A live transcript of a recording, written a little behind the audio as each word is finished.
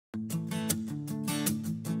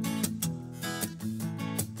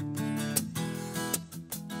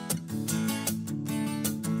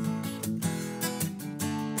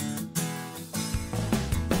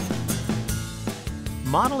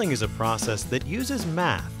Modeling is a process that uses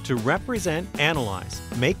math to represent, analyze,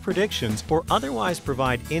 make predictions, or otherwise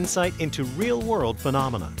provide insight into real-world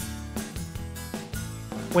phenomena.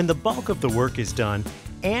 When the bulk of the work is done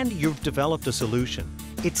and you've developed a solution,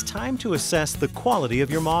 it's time to assess the quality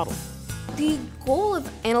of your model. The goal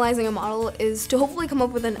of analyzing a model is to hopefully come up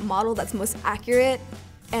with a model that's most accurate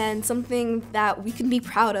and something that we can be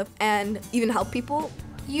proud of and even help people.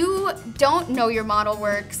 You don't know your model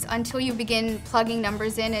works until you begin plugging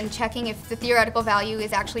numbers in and checking if the theoretical value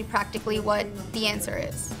is actually practically what the answer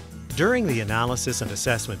is. During the analysis and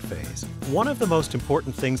assessment phase, one of the most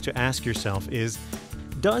important things to ask yourself is,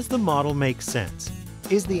 does the model make sense?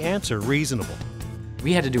 Is the answer reasonable?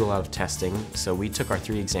 We had to do a lot of testing, so we took our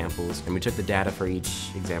 3 examples and we took the data for each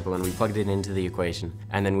example and we plugged it into the equation,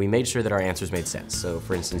 and then we made sure that our answers made sense. So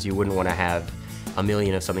for instance, you wouldn't want to have a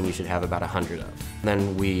million of something, you should have about 100 of.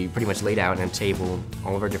 Then we pretty much laid out in a table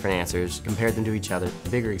all of our different answers, compared them to each other. The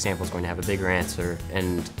bigger example is going to have a bigger answer,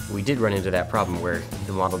 and we did run into that problem where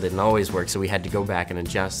the model didn't always work, so we had to go back and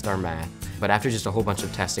adjust our math. But after just a whole bunch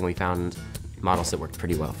of testing, we found models that worked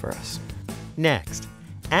pretty well for us. Next,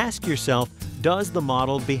 ask yourself, does the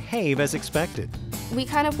model behave as expected? We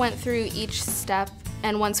kind of went through each step,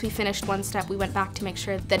 and once we finished one step, we went back to make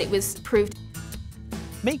sure that it was proved.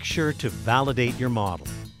 Make sure to validate your model.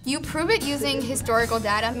 You prove it using historical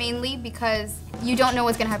data mainly because you don't know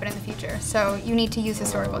what's going to happen in the future, so you need to use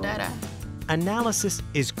historical data. Analysis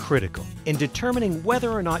is critical in determining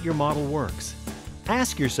whether or not your model works.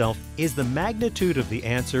 Ask yourself, is the magnitude of the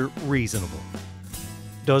answer reasonable?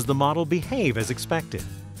 Does the model behave as expected?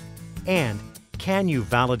 And can you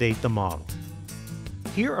validate the model?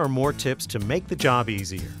 Here are more tips to make the job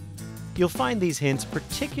easier. You'll find these hints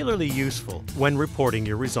particularly useful when reporting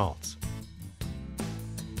your results.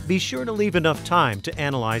 Be sure to leave enough time to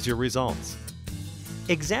analyze your results.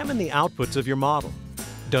 Examine the outputs of your model.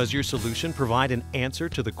 Does your solution provide an answer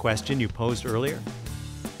to the question you posed earlier?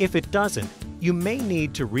 If it doesn't, you may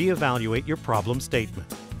need to reevaluate your problem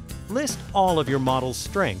statement. List all of your model's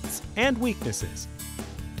strengths and weaknesses.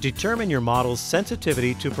 Determine your model's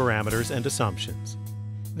sensitivity to parameters and assumptions.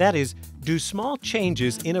 That is, do small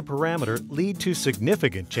changes in a parameter lead to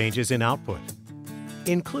significant changes in output?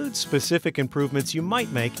 Include specific improvements you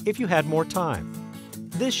might make if you had more time.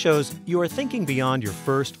 This shows you are thinking beyond your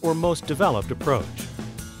first or most developed approach.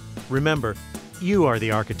 Remember, you are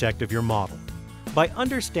the architect of your model. By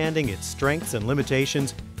understanding its strengths and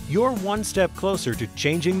limitations, you're one step closer to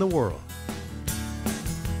changing the world.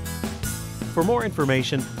 For more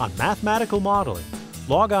information on mathematical modeling,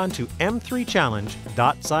 log on to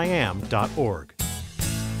m3challenge.siam.org.